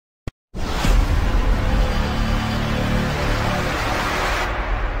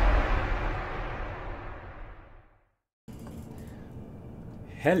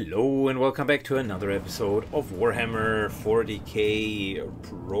Hello and welcome back to another episode of Warhammer 40k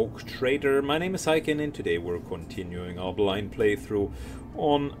Rogue Trader. My name is Iken and today we're continuing our blind playthrough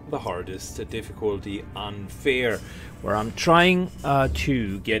on the hardest difficulty, Unfair, where I'm trying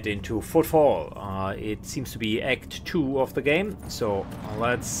to get into Footfall. It seems to be Act 2 of the game, so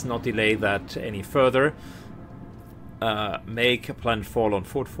let's not delay that any further. Make a planet fall on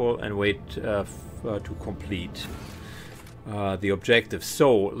Footfall and wait to complete the objective.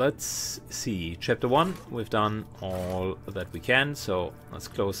 So let's see, chapter 1, we've done all that we can, so let's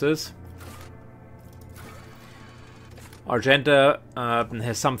close this. Argenta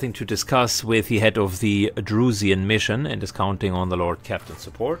has something to discuss with the head of the Drusian mission and is counting on the Lord Captain's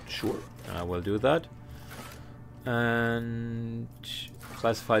support. Sure, we'll do that. And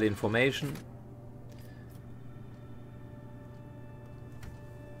classified information.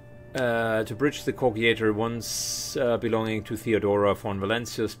 To bridge the Cogiator once belonging to Theodora von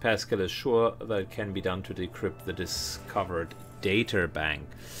Valencius, Pascal is sure that it can be done to decrypt the discovered data bank.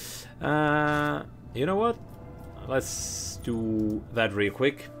 You know what? Let's do that real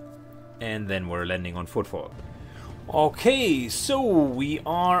quick, and then we're landing on Footfall. Okay, so we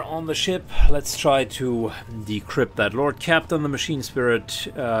are on the ship. Let's try to decrypt that. Lord Captain, the machine spirit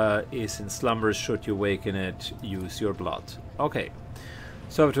is in slumber. Should you awaken it, use your blood. Okay.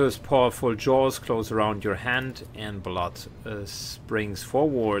 Servitor's powerful jaws close around your hand and blood springs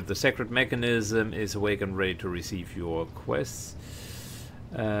forward. The sacred mechanism is awake and ready to receive your quests.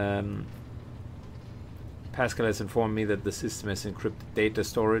 Pascal has informed me that the system has encrypted data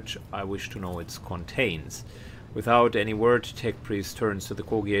storage. I wish to know its contents. Without any word, Tech Priest turns to the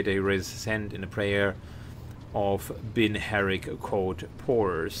Cogiator. He raises his hand in a prayer of binary code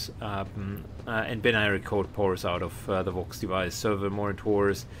pours and binary code pours out of the Vox device. Server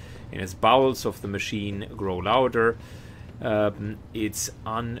monitors in its bowels of the machine grow louder. Its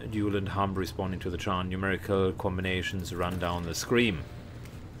undulant hum responding to the chant. Numerical combinations run down the screen.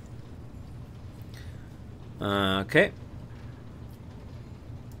 Okay.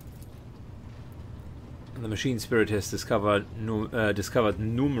 The machine spirit has discovered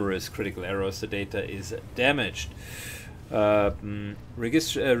numerous critical errors. The data is damaged.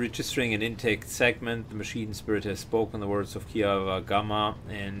 Registering an intact segment, the machine spirit has spoken the words of Kiava Gamma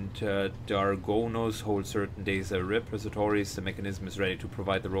and Dargonos hold certain data repositories. The mechanism is ready to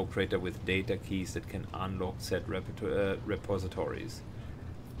provide the rogue trader with data keys that can unlock said repositories.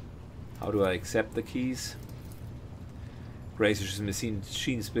 How do I accept the keys? Gracious machine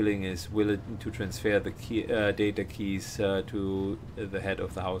spilling is willing to transfer the data keys to the head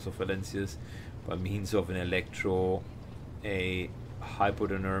of the House of Valencius by means of an a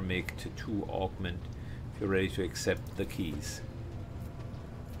hypodermic to augment. If you're ready to accept the keys.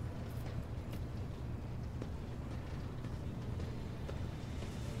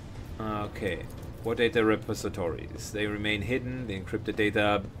 Okay. What data repositories? They remain hidden. The encrypted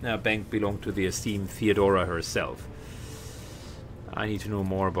data bank belonged to the esteemed Theodora herself. I need to know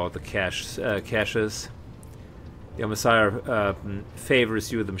more about the caches. The Messiah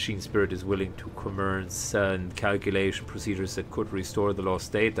favors you. The machine spirit is willing to commence calculation procedures that could restore the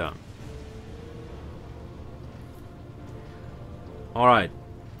lost data. Alright.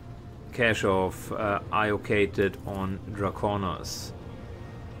 Cache of Iocated on Draconos.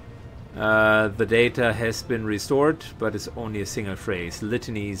 The data has been restored, but it's only a single phrase.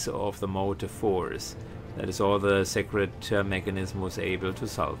 Litanies of the motive force. That is all the sacred mechanism was able to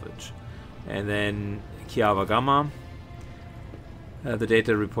salvage. And then Kiava Gamma. The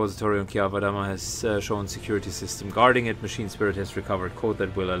data repository on Kiava Gamma has shown security system guarding it. Machine Spirit has recovered code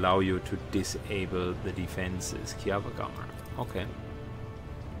that will allow you to disable the defenses. Kiava Gamma. Okay.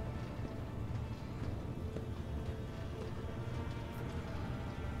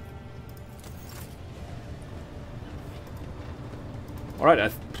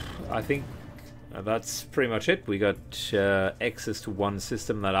 Alright, I think that's pretty much it. We got access to one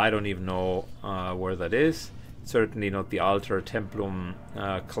system that I don't even know where that is. Certainly not the Altar Templum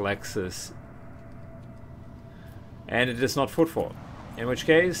Calexis. And it is not Footfall. In which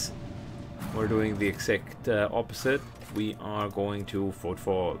case, we're doing the exact opposite. We are going to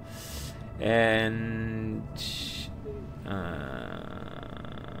Footfall. And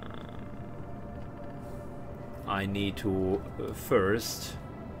I need to first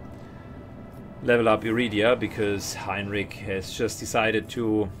level up Iridia because Heinrich has just decided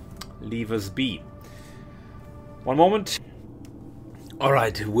to leave us be. One moment.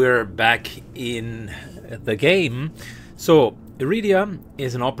 Alright, we're back in the game. So, Iridia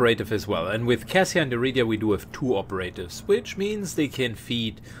is an operative as well. And with Cassia and Iridia we do have two operatives, which means they can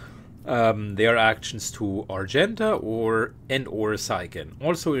feed their actions to Argenta or Syken.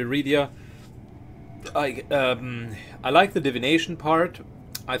 Also Iridia, I like the divination part.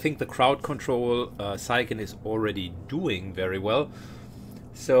 I think the crowd control Syken is already doing very well.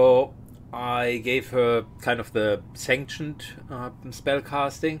 So I gave her kind of the sanctioned spell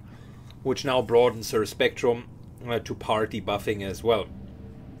casting, which now broadens her spectrum to party buffing as well.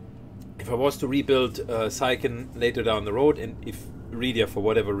 If I was to rebuild Syken later down the road, and if Iridia for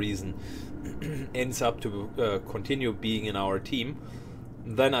whatever reason ends up to continue being in our team,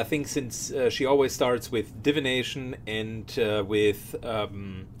 then I think since she always starts with divination and with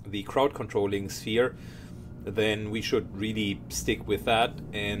the crowd controlling sphere, then we should really stick with that.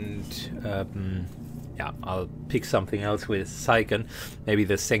 And yeah, I'll pick something else with Syken, maybe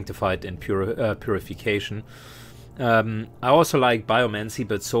the sanctified and purification. I also like biomancy,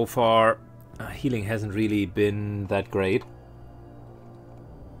 but so far healing hasn't really been that great.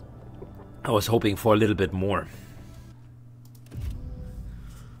 I was hoping for a little bit more.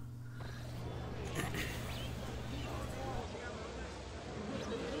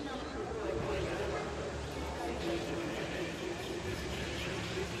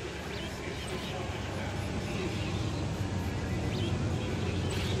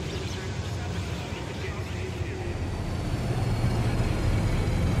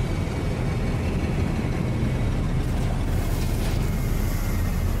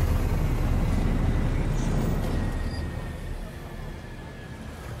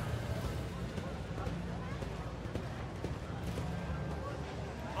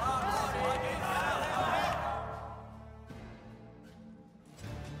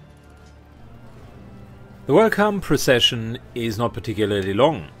 The welcome procession is not particularly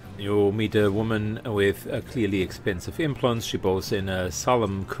long. You meet a woman with clearly expensive implants. She boasts in a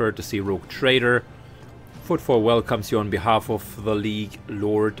solemn courtesy rogue trader. Footfall welcomes you on behalf of the League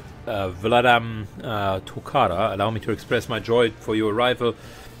Lord Vladam Tokara. Allow me to express my joy for your arrival.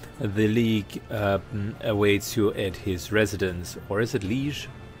 The League awaits you at his residence. Or is it Liege?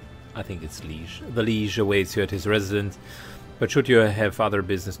 I think it's Liege. The Liege awaits you at his residence. But should you have other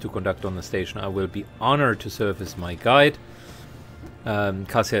business to conduct on the station, I will be honored to serve as my guide.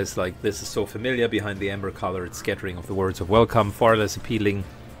 Cassia is like, this is so familiar. Behind the amber-colored scattering of the words of welcome, far less appealing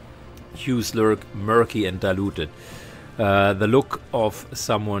hues lurk, murky and diluted. The look of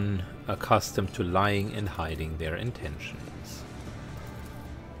someone accustomed to lying and hiding their intentions.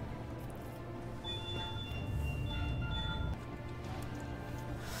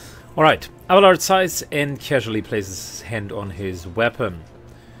 Alright, Abelard sighs and casually places his hand on his weapon.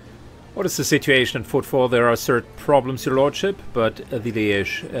 What is the situation at Footfall? There are certain problems, your lordship, but the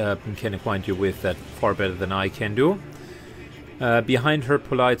Liege can acquaint you with that far better than I can do. Behind her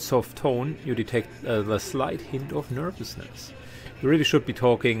polite, soft tone, you detect the slight hint of nervousness. You really should be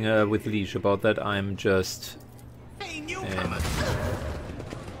talking with Liege about that. I'm just... And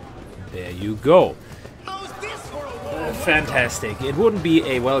there you go. Fantastic. It wouldn't be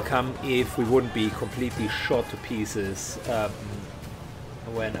a welcome if we wouldn't be completely shot to pieces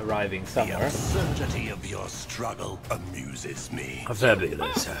when arriving somewhere. The absurdity of your struggle amuses me.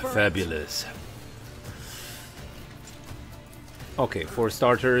 Fabulous, fabulous. Okay, for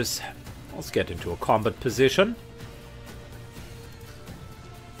starters, let's get into a combat position.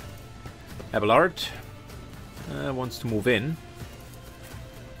 Abelard wants to move in.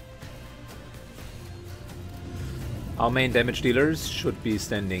 Our main damage dealers should be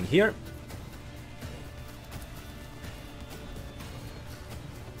standing here.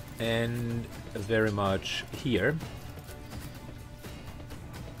 And very much here.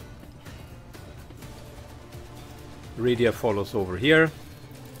 Iridia follows over here.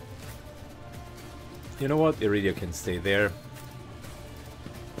 You know what? Iridia can stay there.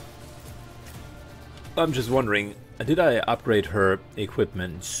 I'm just wondering, did I upgrade her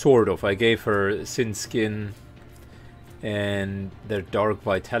equipment? Sort of. I gave her Sin Skin and their Dark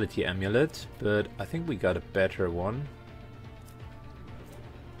Vitality Amulet, but I think we got a better one.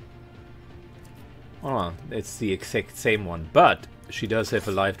 Oh, it's the exact same one, but she does have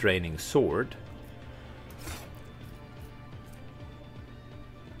a life-draining sword.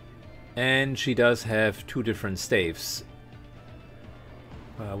 And she does have two different staves.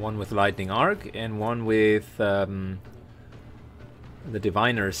 One with Lightning Arc and one with the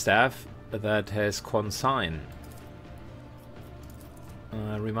Diviner Staff that has Consign.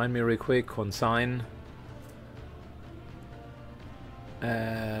 Remind me real quick, Consign.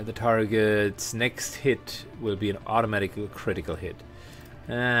 The target's next hit will be an automatic critical hit.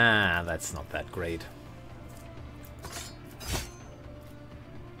 Ah, that's not that great.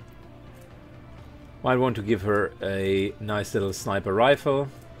 Might want to give her a nice little sniper rifle.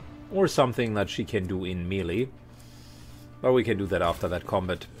 or something that she can do in melee. But we can do that after that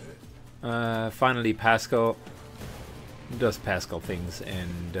combat. Finally, Pascal does Pascal things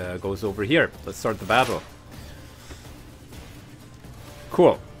and goes over here. Let's start the battle.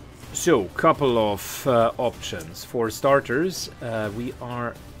 Cool. So, couple of options. For starters, we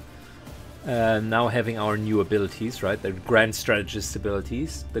are now having our new abilities, right? The Grand Strategist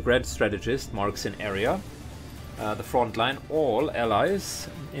abilities. The Grand Strategist marks an area. The front line, all allies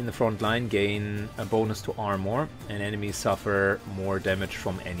in the front line gain a bonus to armor, and enemies suffer more damage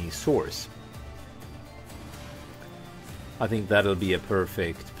from any source. I think that'll be a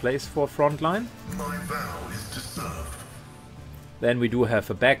perfect place for front line. My vow is to serve. Then we do have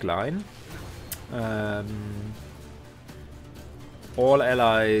a back line. All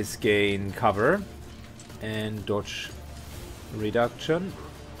allies gain cover and dodge reduction.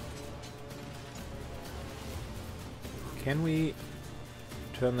 Can we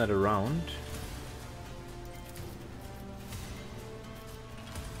turn that around?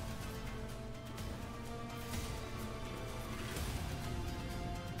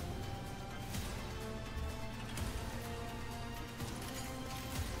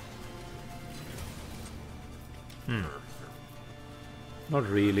 Not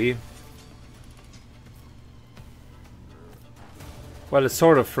really. Well, it's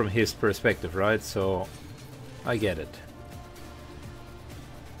sort of from his perspective, right? So I get it.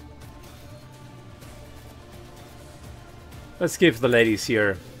 Let's give the ladies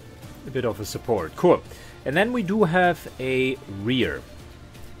here a bit of a support. Cool. And then we do have a rear.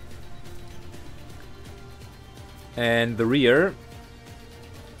 And the rear,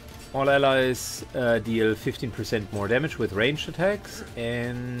 all allies deal 15% more damage with ranged attacks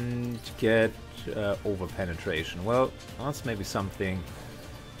and get over penetration. Well, that's maybe something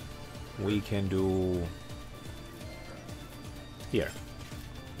we can do here.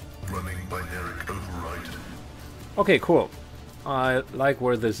 Running binary override. Okay, cool. I like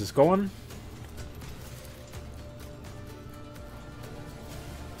where this is going.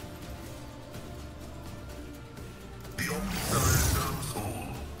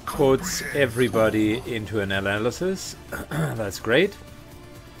 Puts everybody into an analysis. That's great.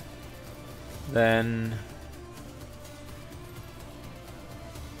 Then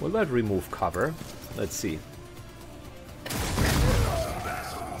will that remove cover? Let's see.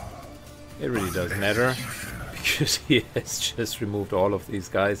 It really doesn't matter because he has just removed all of these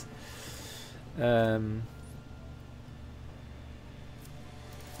guys.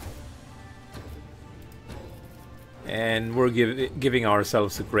 And we're giving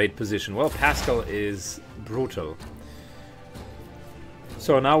ourselves a great position. Well, Pascal is brutal.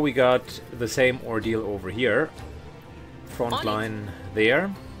 So now we got the same ordeal over here. Front line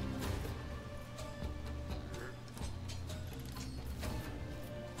there.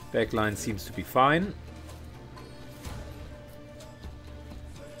 Back line seems to be fine.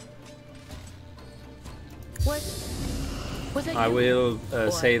 What? Was it I you? will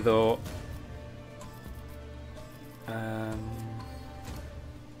Or- say though,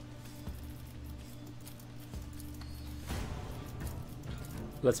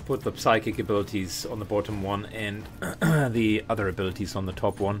 let's put the psychic abilities on the bottom one and the other abilities on the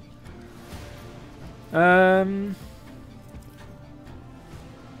top one.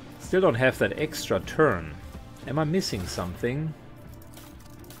 Still don't have that extra turn. Am I missing something?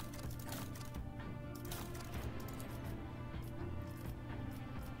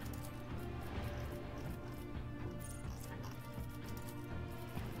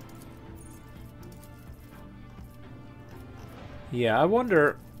 Yeah, I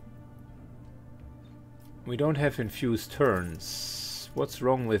wonder... We don't have infused turns. What's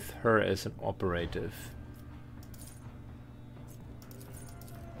wrong with her as an operative?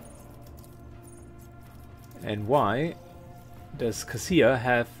 And why does Cassia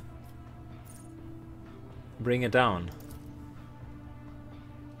have... Bring it down?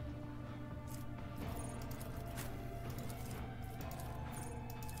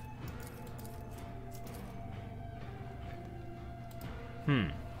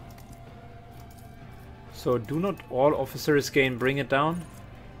 So do not all officers gain bring it down?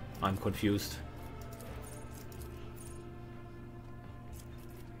 I'm confused.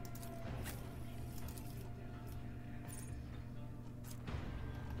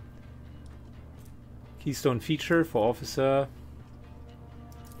 Keystone feature for officer.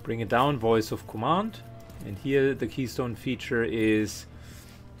 Bring it down, voice of command. And here the keystone feature is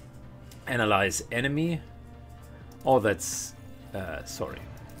analyze enemy. Oh, that's... sorry.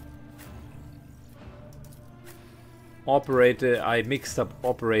 Operator, I mixed up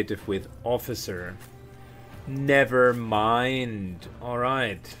operative with officer. Never mind.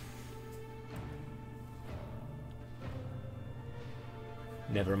 Alright.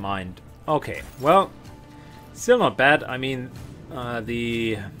 Never mind. Okay, well, still not bad. I mean,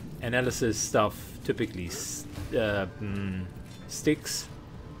 the analysis stuff typically sticks.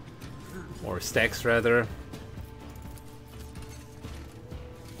 Or stacks, rather.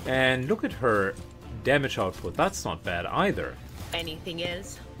 And look at her damage output. That's not bad either. Anything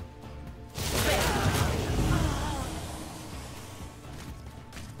is?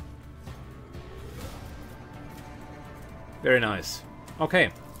 Very nice. Okay.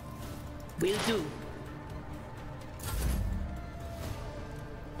 Will do.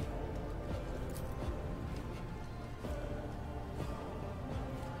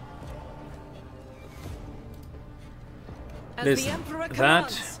 As Listen, the Emperor that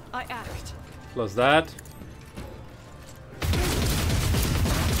commands, I act. plus that.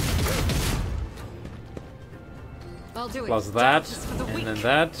 I'll do Plus it. that, Justice for the and weak. then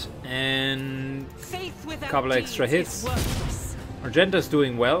that, and Faith a without couple extra deeds hits. is worthless. Argenta's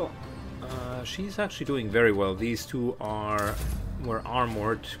doing well. She's actually doing very well. These two were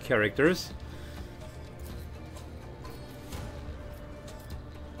armored characters.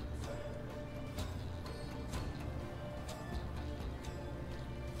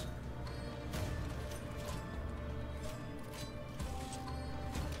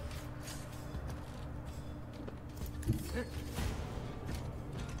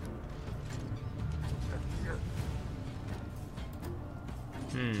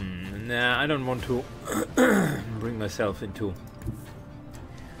 Nah, I don't want to bring myself into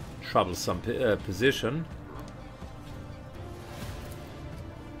troublesome position.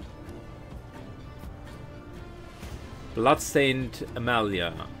 Bloodstained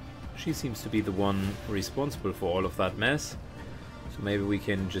Amalia. She seems to be the one responsible for all of that mess. So maybe we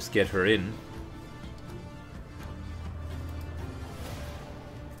can just get her in.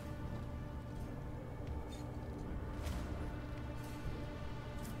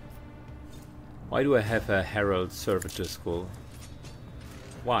 Why do I have a Herald Servitor Skull?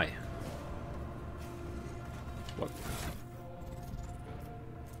 Why? What?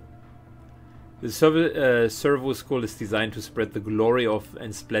 The Servo Skull is designed to spread the glory of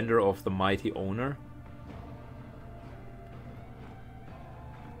and splendor of the mighty owner.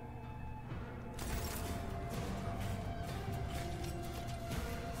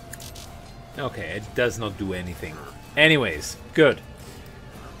 Okay, it does not do anything. Anyways, good.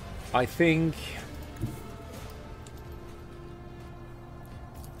 I think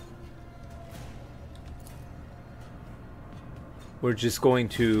we're just going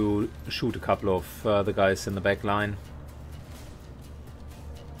to shoot a couple of the guys in the back line.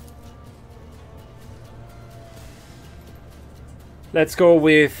 Let's go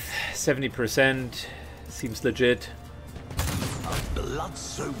with 70%. Seems legit. A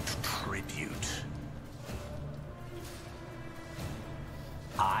blood-soaked tribute.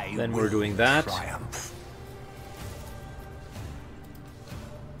 Then we're doing that. Triumph.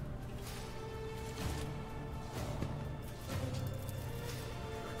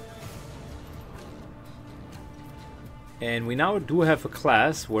 And we now do have a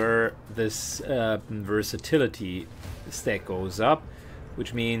class where this versatility stack goes up,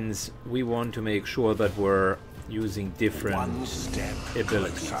 which means we want to make sure that we're using different One step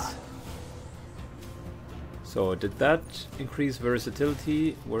abilities. closer. So did that increase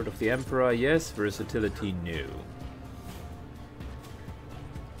versatility? Word of the Emperor, yes. Versatility, no.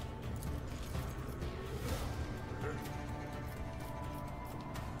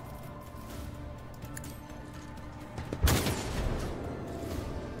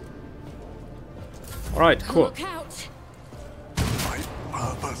 Alright, cool. Look out! My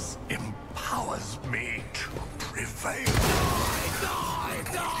purpose empowers me to prevail.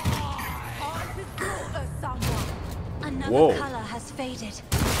 Another Whoa. color has faded.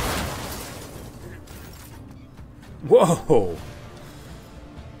 Whoa!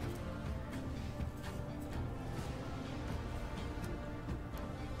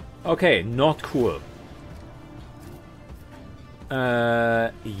 Okay, not cool.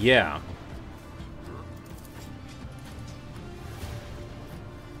 Yeah.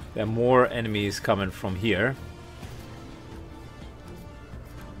 There are more enemies coming from here.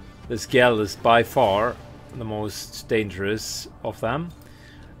 This gal is by far the most dangerous of them.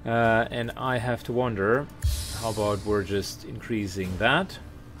 And I have to wonder, how about we're just increasing that?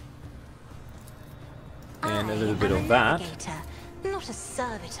 And a little bit I am of a that. navigator, not a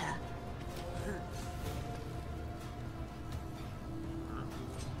servitor.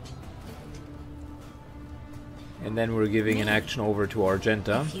 And then we're giving an action over to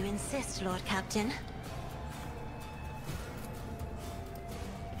Argenta. If you insist, Lord Captain.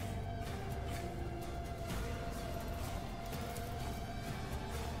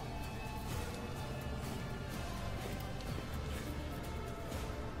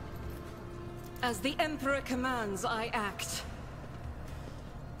 As the Emperor commands, I act.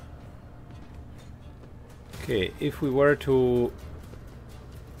 Okay, if we were to...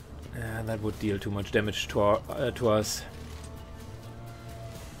 that would deal too much damage to us.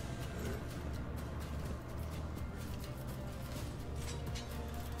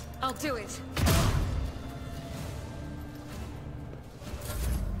 I'll do it.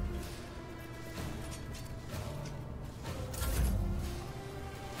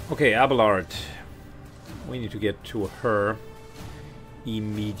 Okay, Abelard. We need to get to her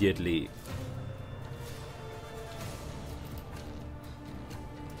immediately.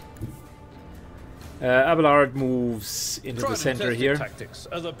 Abelard moves into the center here. Tactics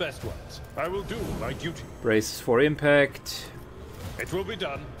are the best ones. I will do my duty. Braces for impact. It will be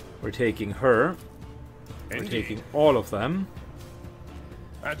done. We're taking her. Indeed. We're taking all of them.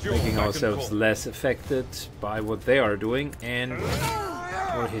 At your Making beck and ourselves call. less affected by what they are doing, and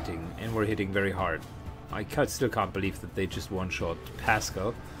we're hitting very hard. I still can't believe that they just one-shot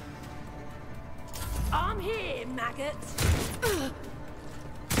Pascal. I'm here, maggots.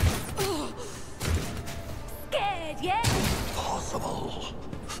 Scared, yeah? Possible.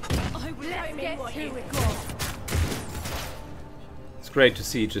 I will let me get to it. It's great to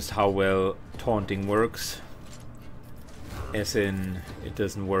see just how well taunting works. As in, it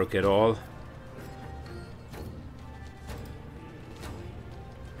doesn't work at all.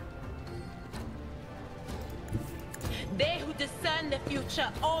 They who discern the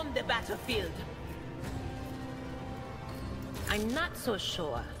future on the battlefield. I'm not so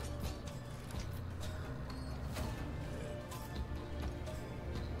sure.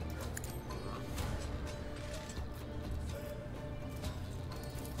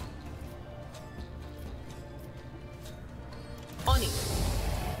 On it.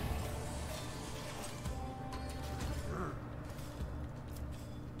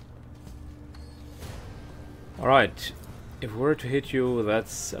 Alright, if we were to hit you,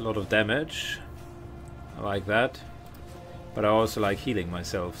 that's a lot of damage. I like that. But I also like healing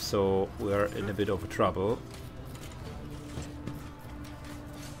myself, so we're in a bit of trouble.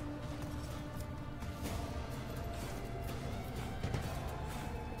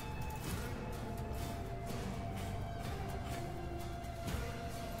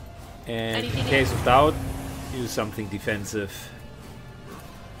 And in case of doubt, use something defensive.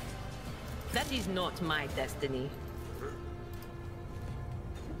 That is not my destiny.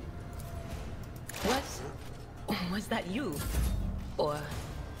 Was that you? Or...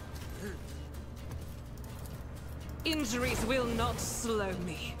 Injuries will not slow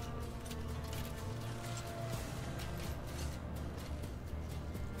me.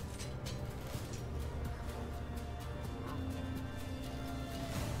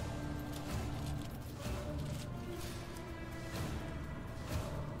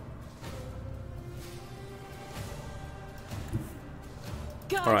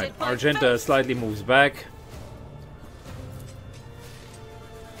 Alright, Argenta slightly moves back.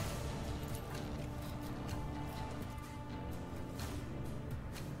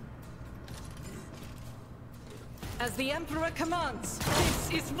 As the Emperor commands,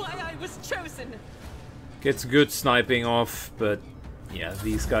 this is why I was chosen. Gets good sniping off, but yeah,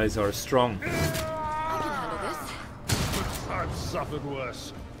 these guys are strong. I can handle this. I've suffered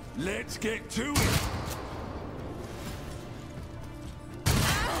worse. Let's get to it.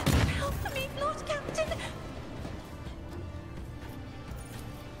 Help me, Lord Captain!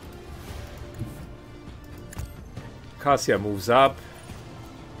 Cassia moves up.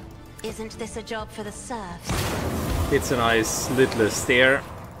 Isn't this a job for the serfs? Hits a nice lidless stare.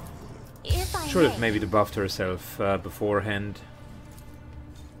 If I Should have may. maybe debuffed herself beforehand.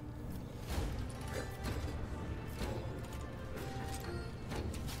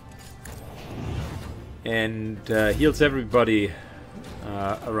 And heals everybody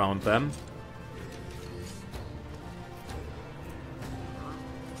around them.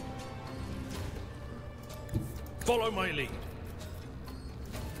 Follow my lead.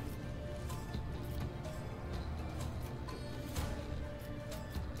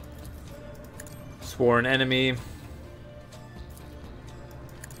 Sworn enemy.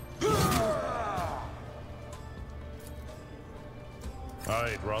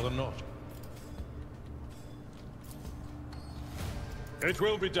 I'd rather not. It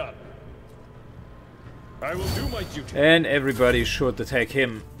will be done. I will do my duty. And everybody should attack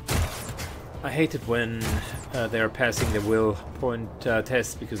him. I hate it when they're passing the will point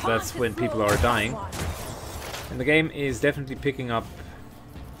test, because that's when people are dying. And the game is definitely picking up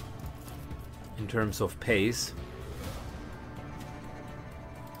in terms of pace.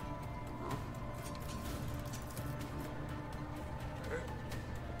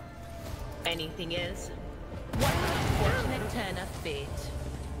 anything is. What an unfortunate turn of fate.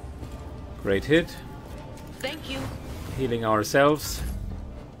 Great hit. Thank you. Healing ourselves.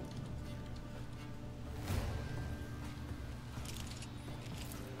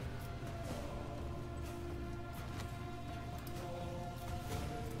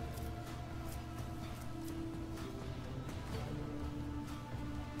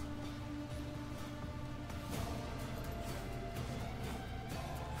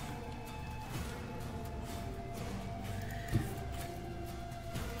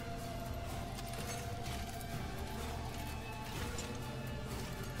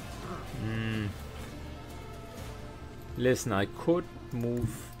 Listen, I could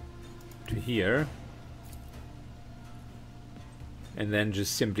move to here and then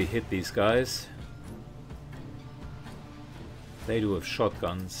just simply hit these guys. They do have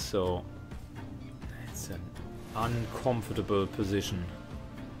shotguns, so it's an uncomfortable position.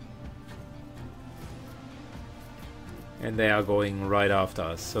 And they are going right after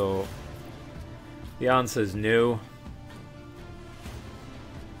us, so the answer is no.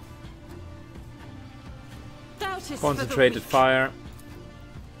 Concentrated fire.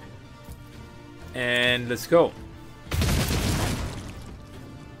 And let's go.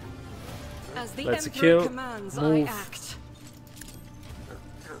 As the That's a Emperor kill. commands, Move. I act.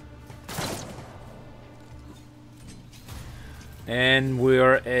 And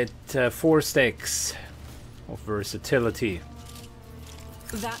we're at 4 stacks of versatility.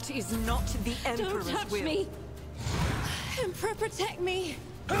 That is not the Emperor's Don't touch will. me! Emperor, protect me!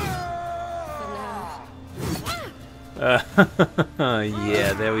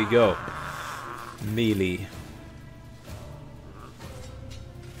 Yeah, there we go. Melee.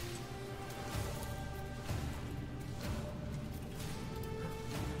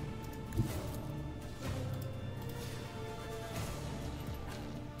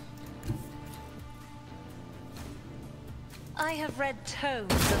 I have read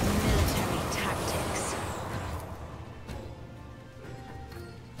tomes of military tactics.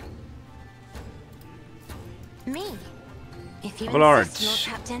 Me? If you Large. insist,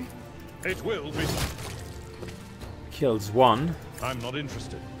 Lord Captain. It will be. Kills 1. I'm not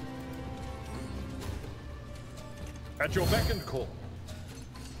interested. At your beck and call.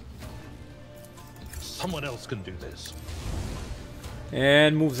 Someone else can do this.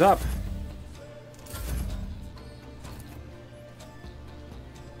 And moves up.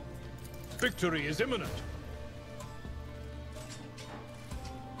 Victory is imminent.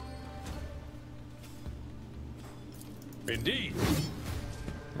 Indeed.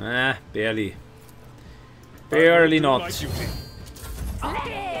 Ah, barely. Barely I will do not. my duty.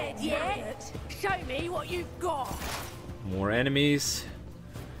 Dead yet? Show me what you've got. More enemies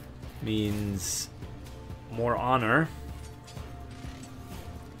means more honor.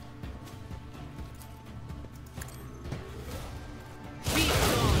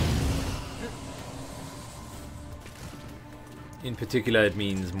 In particular, it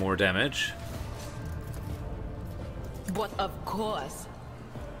means more damage. But of course.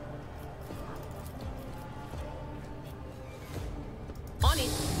 On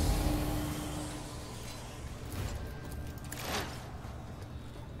it.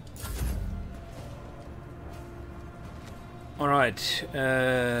 All right.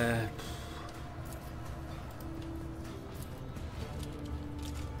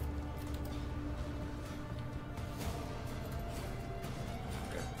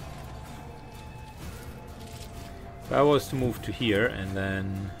 If I was to move to here and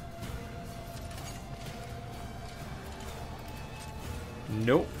then...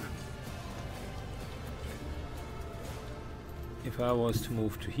 Nope. If I was to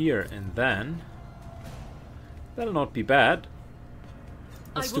move to here and then... That'll not be bad.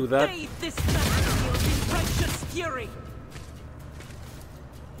 Let's do that. I will bathe this battlefield in righteous fury.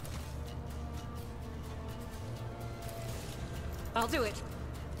 I'll do it.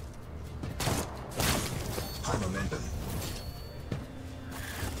 High momentum.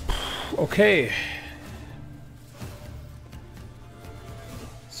 Okay.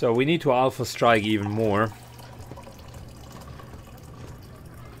 So we need to alpha strike even more.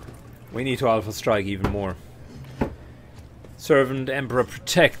 We need to alpha strike even more. Servant, Emperor,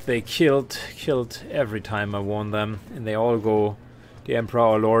 Protect. They killed every time I won them. And they all go, the Emperor,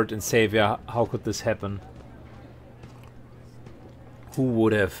 our Lord and Savior. How could this happen? Who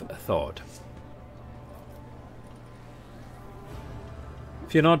would have thought?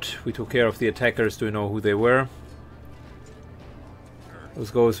 Fear not, we took care of the attackers. Do you know who they were?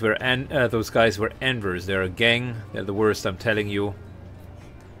 Those guys were Envers. They're a gang. They're the worst, I'm telling you.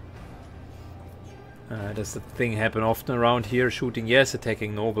 Does the thing happen often around here? Shooting, yes.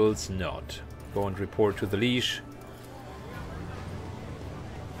 Attacking nobles, not. Go and report to the leash.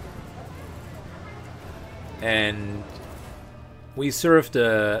 And we served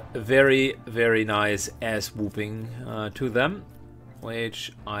a very, very nice ass whooping to them,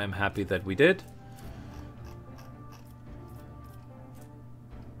 which I'm happy that we did.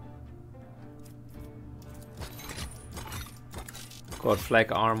 Got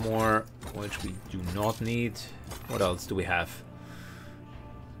flak armor, which we do not need. What else do we have?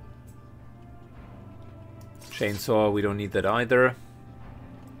 Chainsaw, we don't need that either.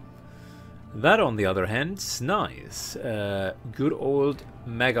 That, on the other hand, is nice. Good old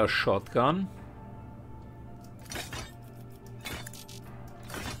mega shotgun.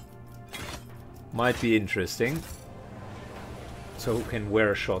 Might be interesting. So who can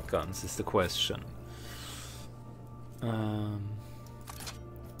wear shotguns is the question.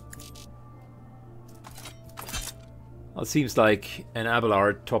 Well, seems like an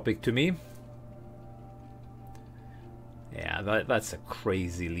Abelard topic to me. Yeah, that's a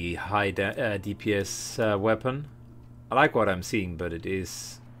crazily high DPS weapon. I like what I'm seeing, but it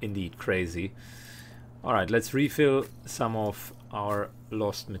is indeed crazy. Alright, let's refill some of our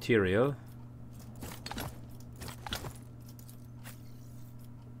lost material.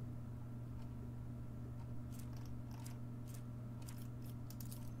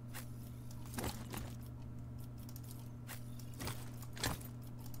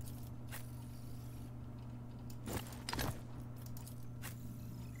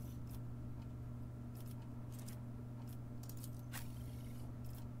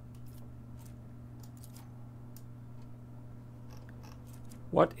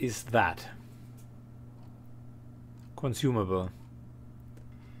 What is that? Consumable.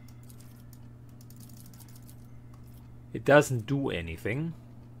 It doesn't do anything.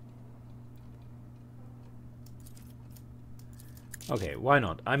 Okay, why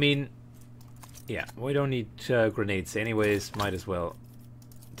not? I mean, yeah, we don't need grenades anyways. Might as well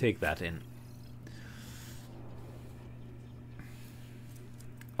take that in.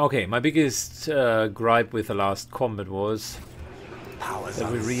 Okay, my biggest gripe with the last combat was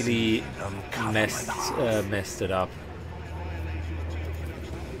that we really messed it up.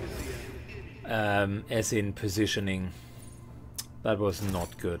 As in positioning. That was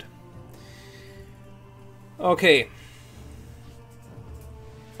not good. Okay.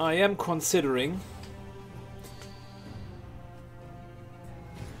 I am considering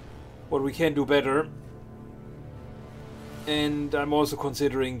what we can do better. And I'm also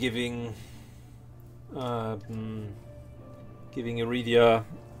considering giving Iridia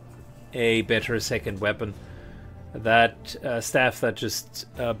a better second weapon. That staff that just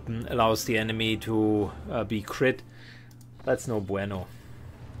allows the enemy to be crit, that's no bueno.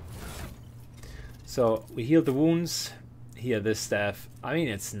 So we heal the wounds. Here, this staff, I mean,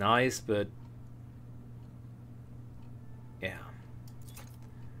 it's nice, but yeah,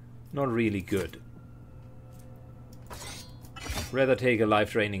 not really good. Rather take a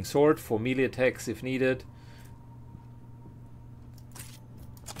life-draining sword for melee attacks if needed,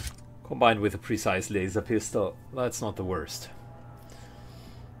 combined with a precise laser pistol. That's not the worst.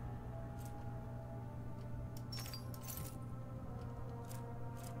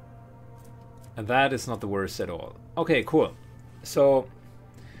 And that is not the worst at all. Okay, cool. So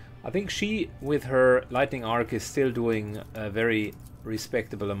I think she, with her lightning arc, is still doing a very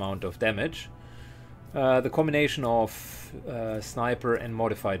respectable amount of damage. The combination of sniper and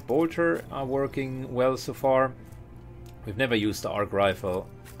modified bolter are working well so far. We've never used the arc rifle.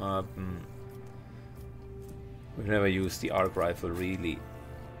 We've never used the arc rifle really.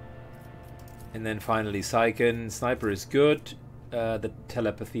 And then finally Syken. Sniper is good. The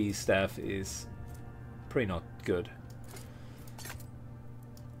telepathy staff is pretty not good.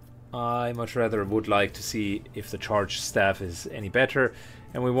 I much rather would like to see if the charge staff is any better.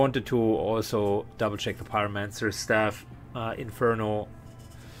 And we wanted to also double check the pyromancer staff. Inferno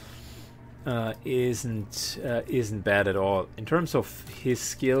isn't bad at all. In terms of his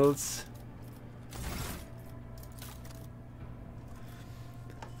skills,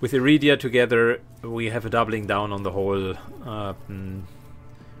 with Iridia together, we have a doubling down on the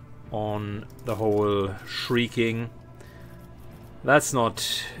whole shrieking. That's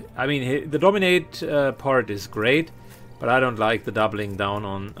not, I mean, the dominate part is great, but I don't like the doubling down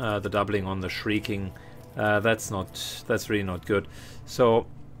on the shrieking. That's really not good. So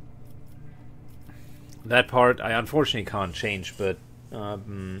that part I unfortunately can't change, but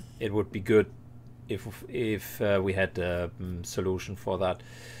it would be good if we had a solution for that.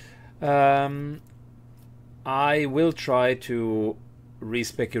 I will try to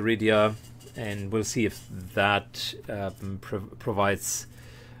respec Iridia and we'll see if that provides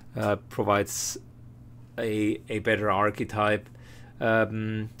a better archetype.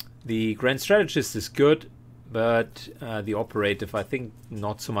 The Grand Strategist is good, but the Operative, I think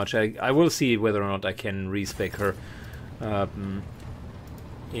not so much. I will see whether or not I can respec her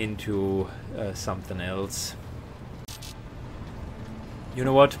into something else. You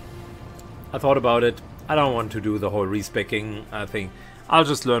know what? I thought about it. I don't want to do the whole respecking. I think I'll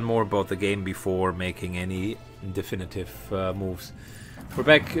just learn more about the game before making any definitive moves. We're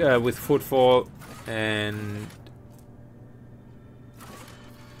back with Footfall, and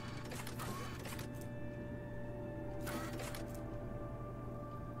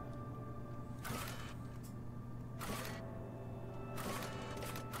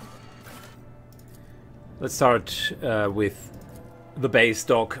let's start with the base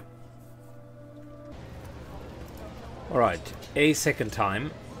dock. Alright, a second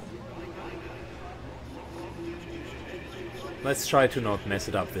time. Let's try to not mess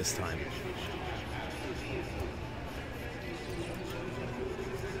it up this time.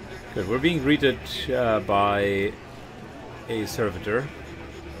 Good, we're being greeted by a servitor.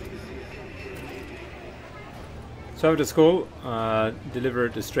 Servitor Skull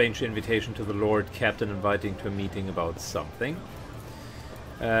delivered a strange invitation to the Lord Captain, inviting to a meeting about something.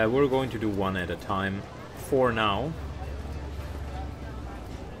 We're going to do one at a time for now.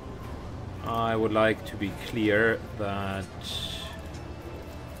 I would like to be clear that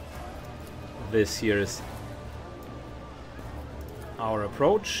this here is our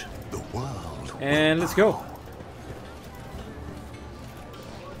approach. The world. And let's go.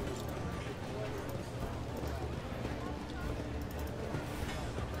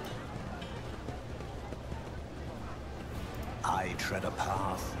 I tread a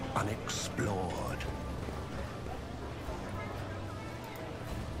path unexplored.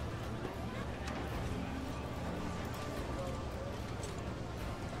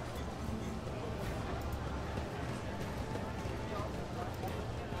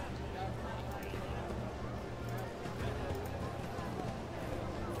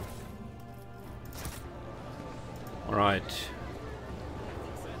 Alright.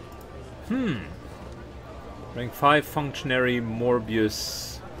 Rank 5 functionary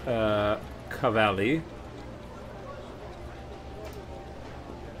Morbius Cavalli.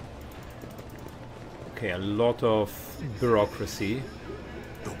 Okay, a lot of bureaucracy.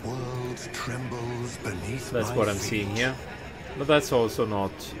 The world trembles beneath That's my what I'm feet. seeing here. But that's also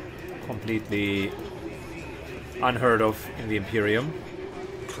not completely unheard of in the Imperium.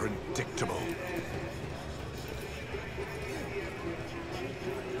 Predictable.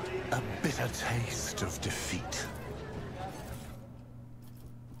 A bitter taste of defeat.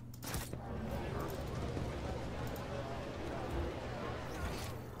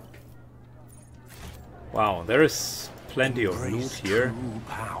 Wow, there is plenty of loot Embrace here. true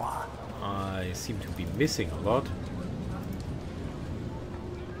power. I seem to be missing a lot.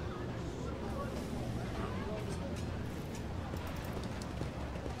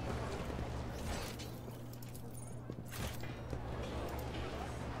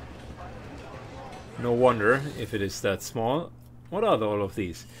 No wonder if it is that small. What are all of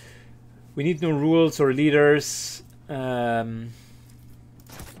these? We need no rules or leaders. Okay,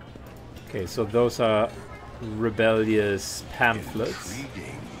 so those are rebellious pamphlets.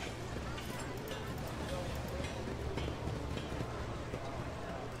 Intriguing.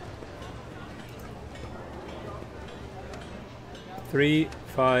 Three,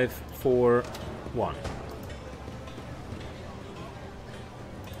 5, 4, 1.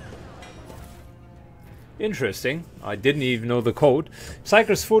 Interesting. I didn't even know the code.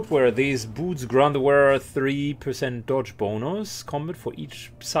 Psyker's Footwear. These boots grant the wearer 3% dodge bonus combat for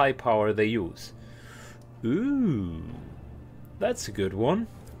each psi power they use. Ooh, that's a good one.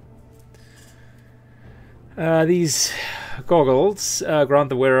 These goggles grant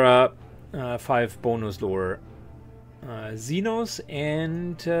the wearer 5 bonus lower Xenos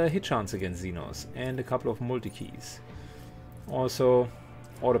and hit chance against Xenos, and a couple of multi-keys. Also,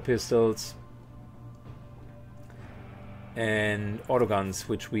 auto pistols and autoguns,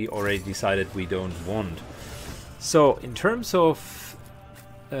 which we already decided we don't want. So, in terms of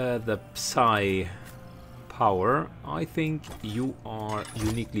the psi power, I think you are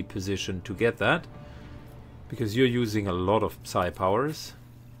uniquely positioned to get that, because you're using a lot of psi powers.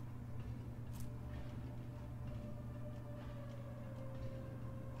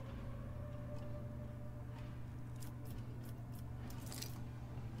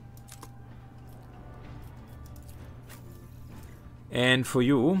 And for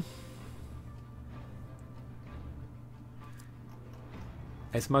you,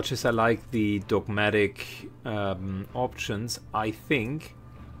 as much as I like the dogmatic options, I think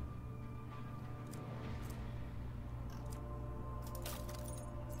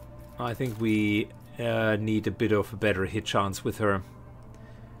we need a bit of a better hit chance with her.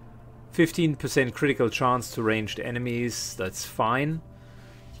 15% critical chance to ranged enemies, that's fine.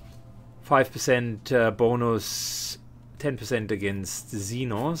 5% bonus, 10% against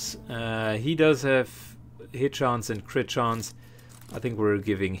Xenos. He does have hit chance and crit chance. I think we're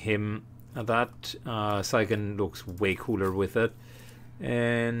giving him that. Saiken looks way cooler with it.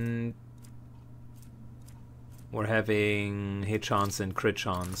 And we're having hit chance and crit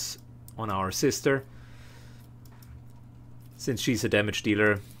chance on our sister. Since she's a damage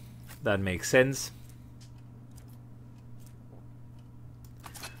dealer, that makes sense.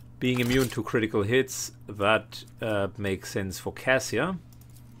 Being immune to critical hits, that makes sense for Cassia.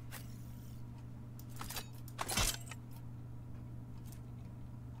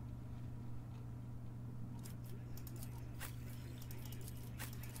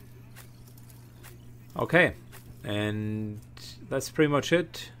 Okay, and that's pretty much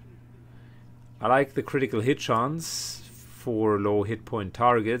it. I like the critical hit chance for low hit point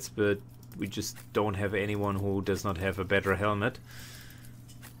targets, but we just don't have anyone who does not have a better helmet.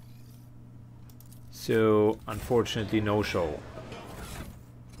 So, unfortunately, no show.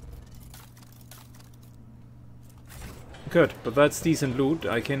 Good, but that's decent loot.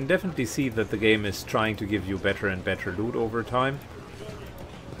 I can definitely see that the game is trying to give you better and better loot over time.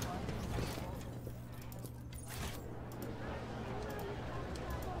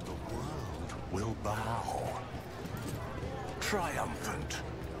 The world will bow. Triumphant,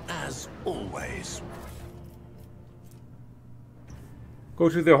 as always. Go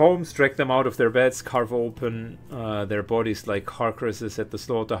to their homes, drag them out of their beds, carve open their bodies like carcasses at the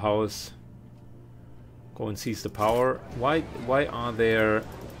slaughterhouse. Go and seize the power. Why are there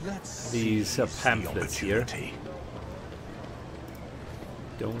these pamphlets here?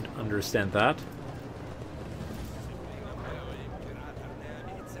 Don't understand that.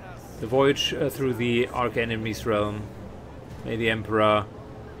 The voyage through the Arch-Enemy's realm. May the Emperor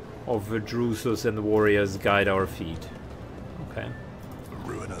of Drusus and the warriors guide our feet. Okay.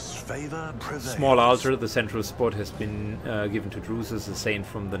 Ruinous favor prevails. Small altar, the central spot has been given to Drusus, a saint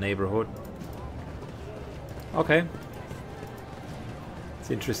from the neighborhood. Okay. It's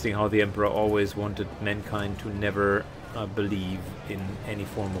interesting how the Emperor always wanted mankind to never believe in any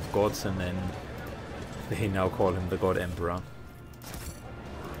form of gods, and then they now call him the God Emperor.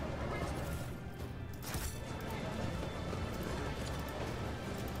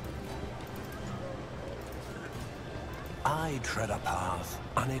 I tread a path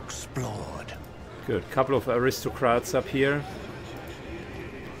unexplored. Good. Couple of aristocrats up here.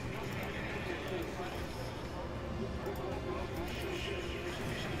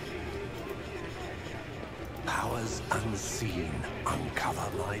 Powers unseen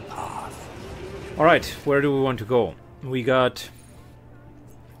uncover my path. Alright, where do we want to go? We got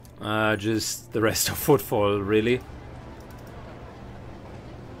just the rest of Footfall, really.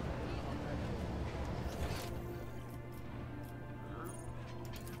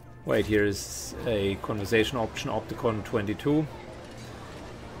 Wait, here's a conversation option, Opticon 22.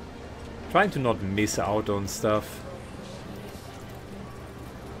 Trying to not miss out on stuff.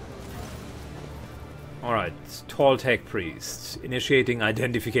 Alright, Tall Tech Priest. Initiating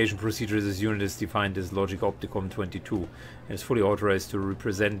identification procedures. This unit is defined as Logic Opticon 22 and is fully authorized to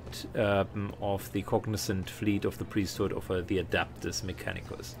represent of the cognizant fleet of the priesthood of the Adaptus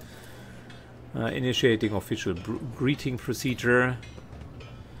Mechanicus. Initiating official greeting procedure.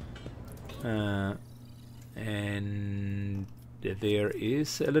 And there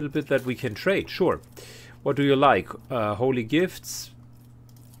is a little bit that we can trade, sure. What do you like? Holy gifts,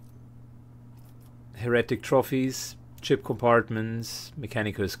 heretic trophies, chip compartments,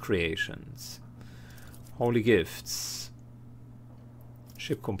 Mechanicus creations. Holy gifts,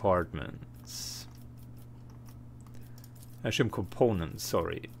 ship compartments, ship components,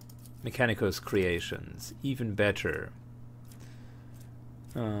 sorry. Mechanicus creations, even better.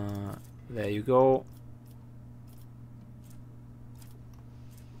 There you go.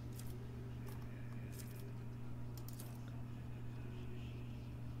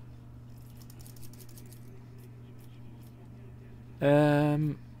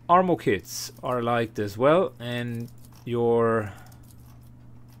 Armor kits are liked as well, and you're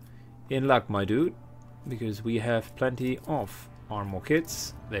in luck, my dude, because we have plenty of armor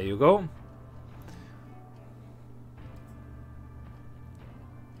kits. There you go.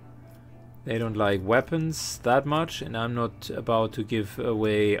 They don't like weapons that much, and I'm not about to give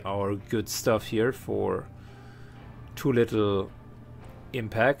away our good stuff here for too little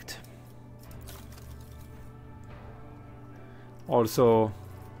impact. Also,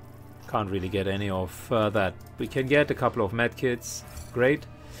 can't really get any of that. We can get a couple of medkits. Great.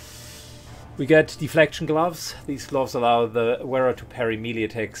 We get deflection gloves. These gloves allow the wearer to parry melee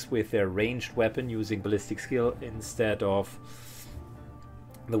attacks with their ranged weapon using ballistic skill instead of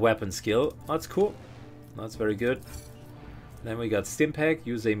the weapon skill. That's cool. That's very good. Then we got Stimpack.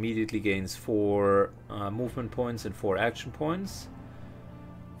 User immediately gains 4 movement points and 4 action points.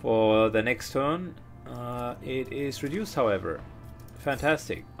 For the next turn, it is reduced, however.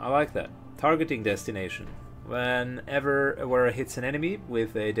 Fantastic. I like that. Targeting destination. Whenever a wearer hits an enemy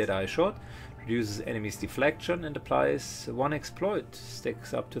with a Deadeye shot, reduces enemy's deflection and applies 1 exploit.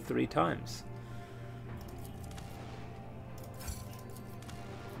 Sticks up to 3 times.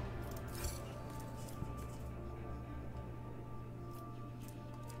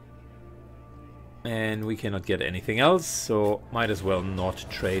 And we cannot get anything else, so might as well not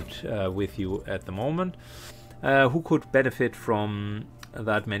trade with you at the moment. Who could benefit from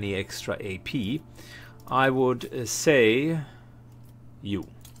that many extra AP? I would say you.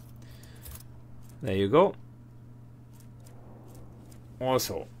 There you go.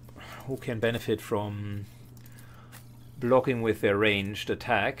 Also, who can benefit from blocking with their ranged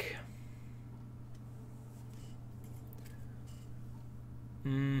attack?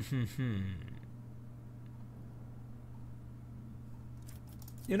 You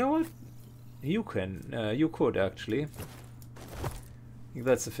know what? You can. You could actually. I think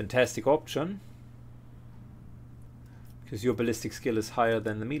that's a fantastic option. Because your ballistic skill is higher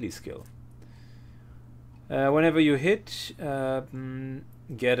than the melee skill. Whenever you hit,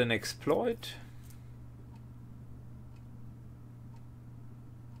 get an exploit.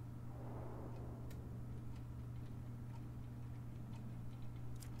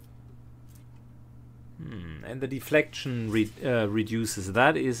 And the deflection reduces.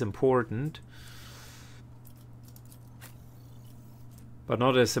 That is important. But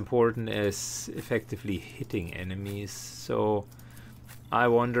not as important as effectively hitting enemies. So I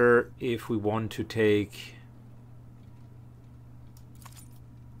wonder if we want to take...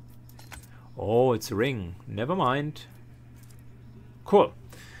 Oh, it's a ring. Never mind. Cool.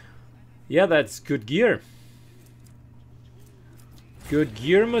 Yeah, that's good gear. Good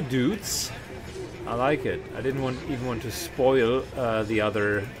gear, my dudes. I like it. I didn't even want to spoil the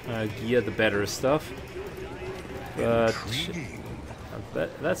other gear, the better stuff.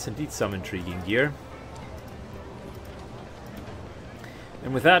 But that's indeed some intriguing gear.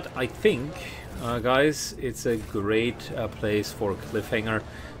 And with that, I think, guys, it's a great place for a cliffhanger.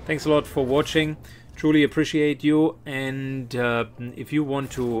 Thanks a lot for watching. Truly appreciate you. And if you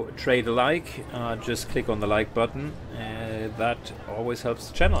want to trade a like, just click on the like button. That always helps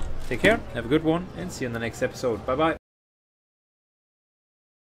the channel. Take care, have a good one, and see you in the next episode. Bye bye.